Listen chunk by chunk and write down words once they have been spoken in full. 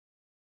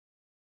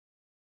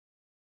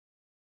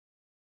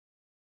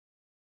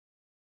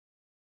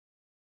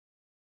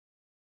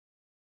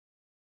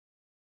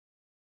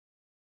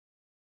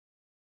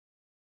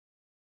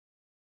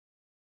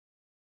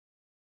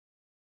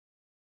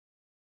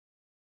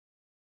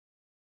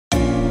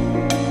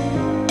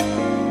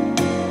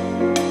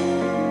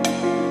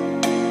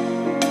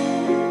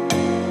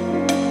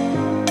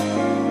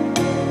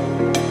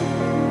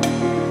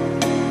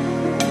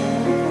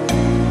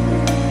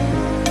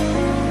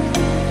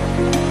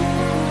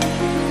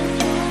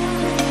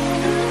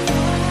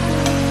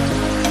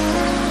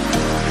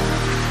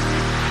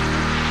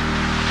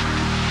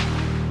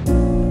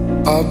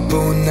Up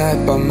all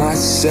night by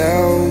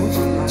myself,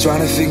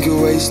 trying to think of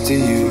ways to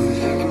you.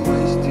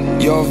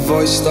 Your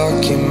voice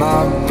stuck in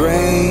my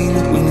brain,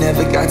 we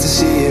never got to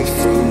see it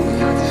through.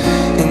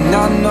 And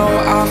I know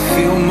I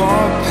feel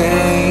more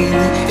pain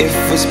if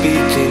we're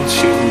speaking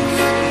truth.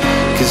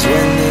 Cause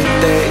when the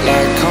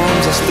daylight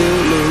comes I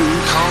still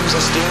lose.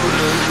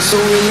 So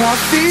will I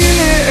feel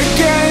it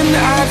again?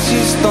 I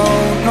just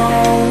don't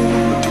know.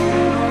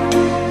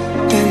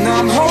 And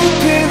I'm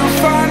hoping I'll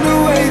find a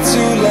way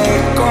to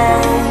let go.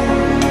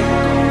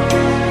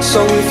 So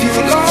if you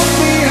love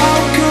me, how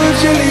could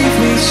you leave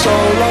me so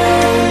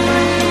low?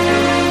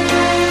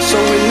 So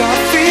will I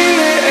feel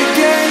it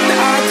again?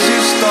 I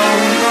just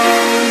don't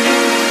know.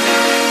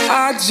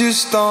 I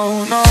just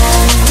don't know.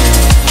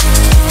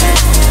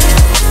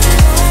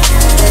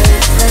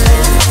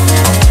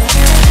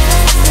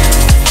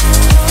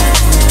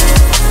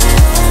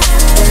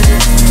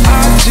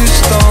 I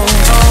just don't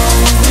know.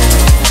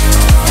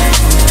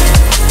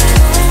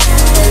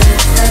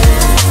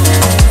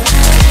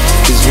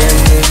 Cause when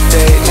the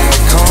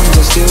daylight comes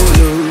I still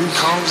lose.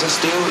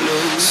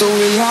 So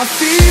will I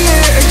feel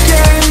it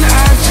again?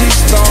 I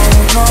just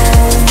don't know.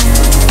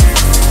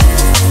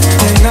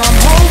 And I'm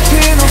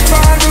hoping I'll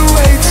find a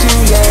way to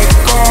let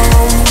go.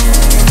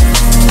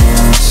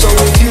 So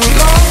if you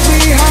love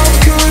me, how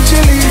could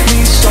you leave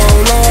me so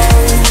low?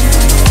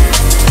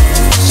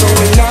 So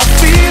will I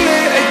feel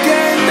it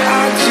again?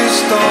 I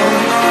just don't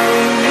know.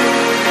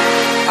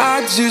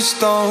 I just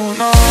don't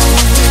know.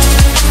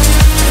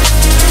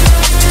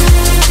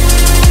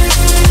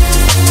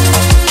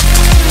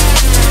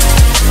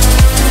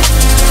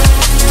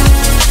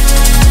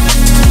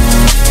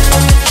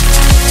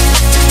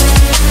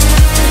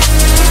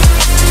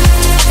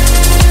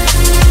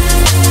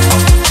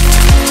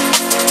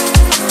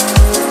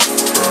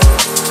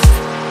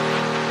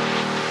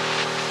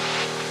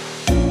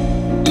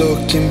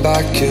 Looking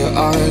back at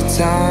our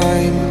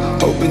time,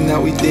 hoping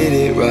that we did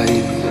it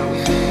right.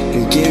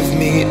 And give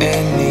me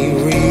any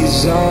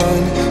reason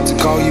to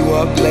call you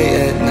up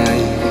late at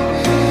night.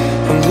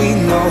 And we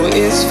know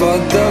it's for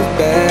the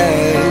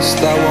best,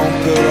 I won't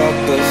put up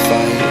a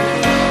fight.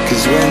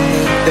 Cause when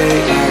the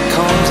daylight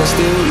comes I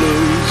still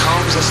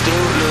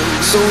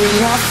lose. So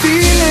will I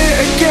feel it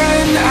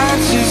again? I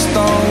just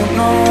don't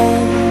know.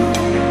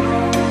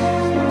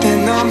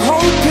 And I'm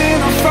hoping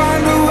I'll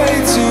find a way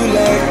to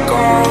let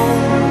go.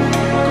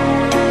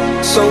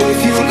 So if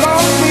you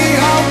love me,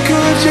 how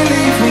could you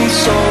leave me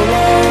so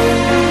low?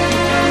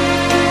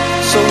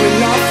 So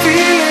will I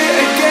feel it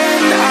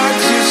again? I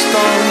just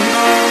don't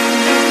know.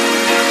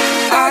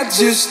 I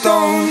just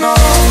don't know.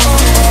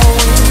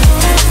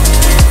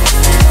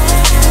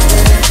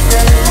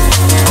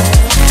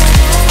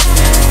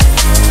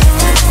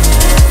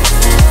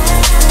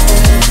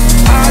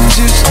 I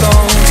just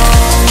don't know.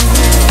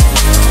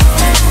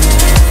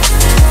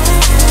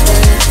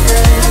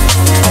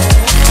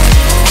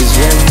 Cause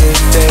when the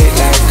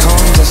daylight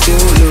comes I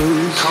still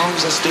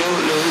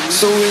lose.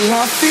 So will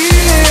I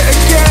feel it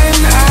again?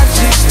 I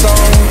just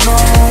don't know.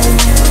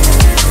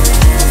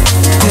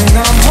 And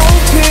I'm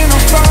hoping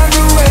I'll find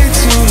a way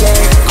to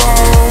let go.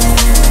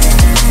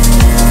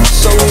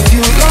 So if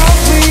you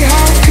love me,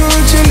 how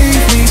could you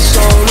leave me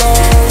so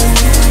low?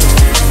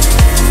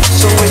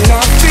 So will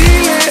I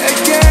feel it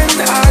again?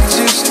 I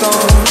just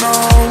don't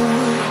know.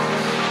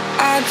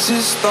 I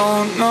just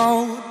don't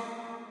know.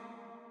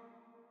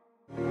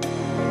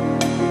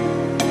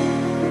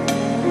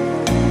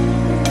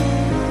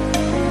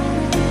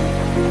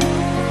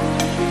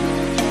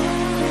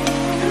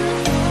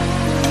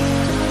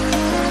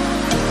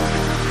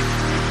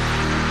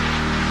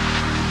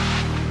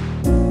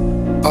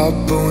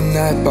 Up all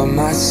night by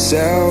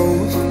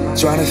myself,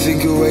 trying to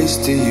think of ways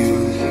to you.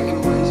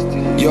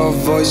 Your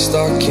voice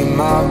stuck in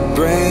my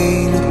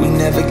brain, we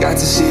never got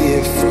to see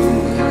it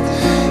through.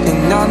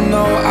 And I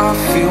know I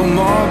feel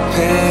more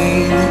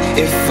pain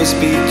if we're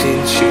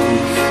speaking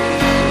truth.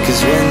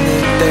 Cause when the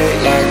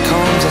daylight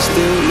comes I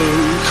still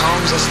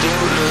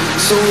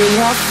lose. So will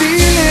I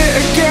feel it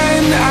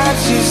again? I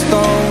just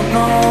don't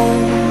know.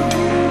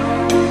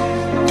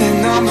 And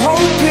I'm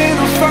hoping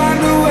I'll find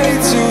a way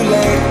to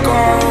let go.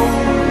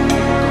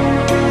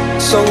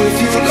 So if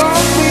you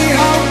love me,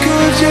 how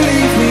could you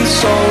leave me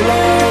so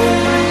low?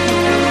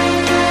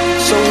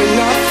 So will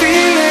I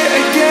feel it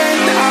again?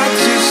 I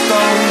just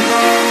don't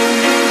know.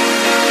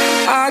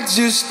 I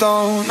just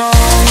don't know.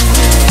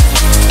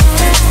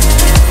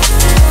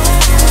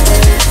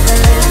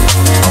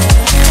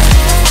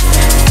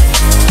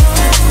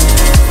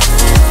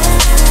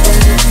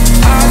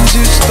 I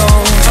just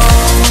don't know.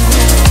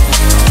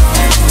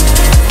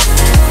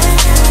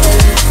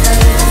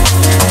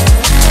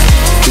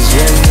 Cause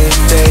when the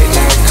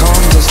daylight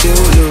comes I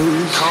still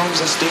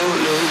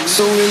lose.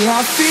 So will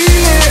I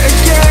feel it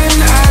again?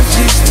 I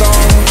just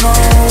don't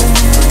know.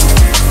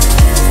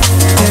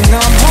 And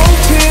I'm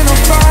hoping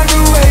I'll find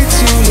a way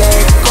to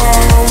let go.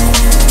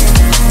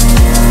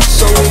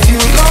 So if you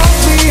love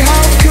me,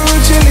 how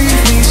could you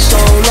leave me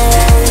so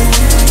low?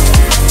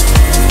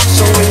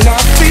 So will I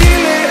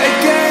feel it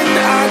again?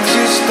 I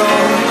just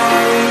don't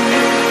know.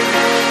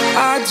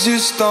 I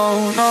just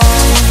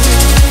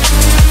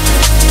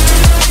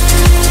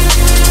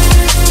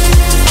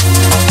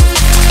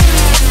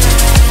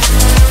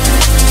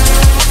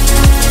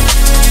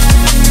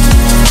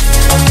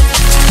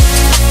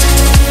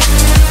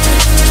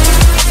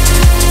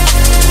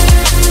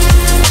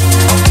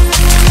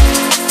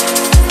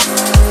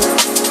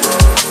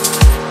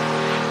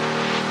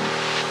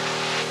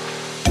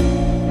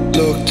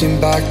looking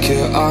back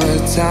at our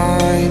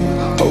time,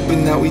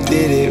 hoping that we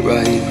did it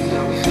right.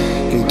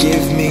 And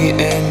give me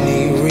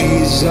any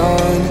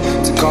reason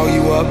to call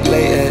you up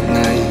late at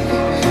night.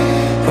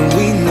 And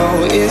we know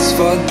it's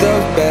for the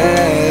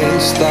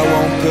best, I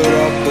won't put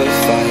up a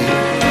fight.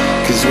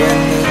 Cause when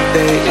the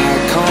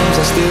daylight comes,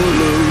 I still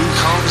lose.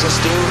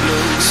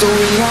 So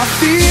will I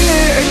feel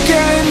it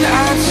again?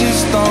 I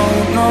just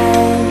don't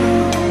know.